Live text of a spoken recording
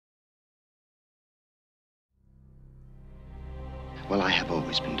Well, I have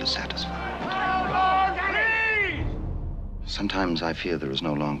always been dissatisfied. Please! Sometimes I fear there is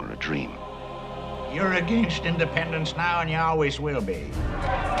no longer a dream. You're against independence now, and you always will be.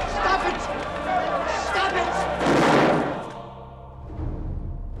 Stop it! Stop it!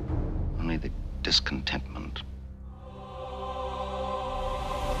 Only the discontentment.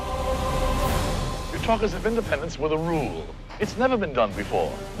 You talk as if independence were the rule. It's never been done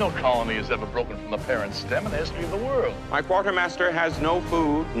before. No colony has ever broken from the parent stem in the history of the world. My quartermaster has no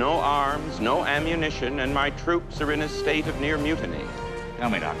food, no arms, no ammunition, and my troops are in a state of near mutiny.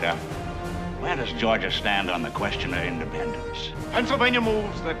 Tell me, Doctor, where does Georgia stand on the question of independence? Pennsylvania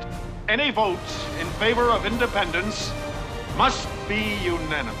moves that any votes in favor of independence must be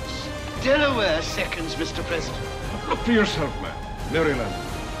unanimous. Delaware seconds, Mr. President. Look for yourself, man. Maryland,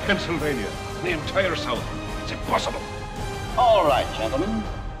 Pennsylvania, the entire South. It's impossible. All right, gentlemen.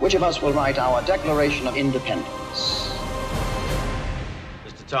 Which of us will write our Declaration of Independence?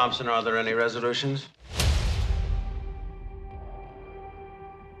 Mr. Thompson, are there any resolutions?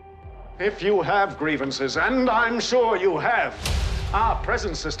 If you have grievances, and I'm sure you have, our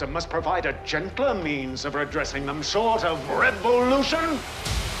present system must provide a gentler means of redressing them, short of revolution.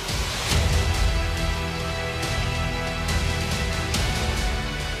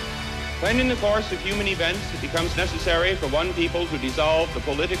 When in the course of human events it becomes necessary for one people to dissolve the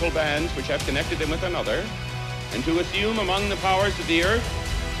political bands which have connected them with another, and to assume among the powers of the earth.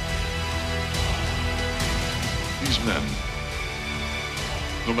 These men,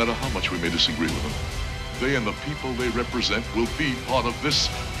 no matter how much we may disagree with them, they and the people they represent will be part of this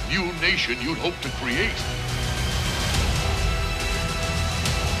new nation you'd hope to create.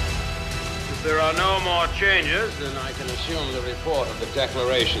 If there are no more changes, then I can assume the report of the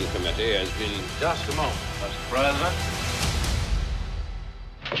Declaration Committee has been... Just a moment, Mr. President.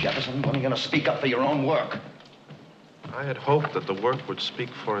 Jefferson, when are you going to speak up for your own work? I had hoped that the work would speak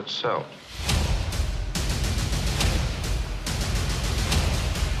for itself.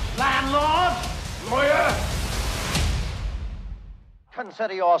 Landlord! Lawyer!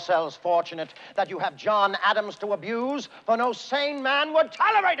 Consider yourselves fortunate that you have John Adams to abuse, for no sane man would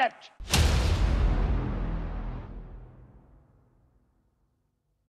tolerate it!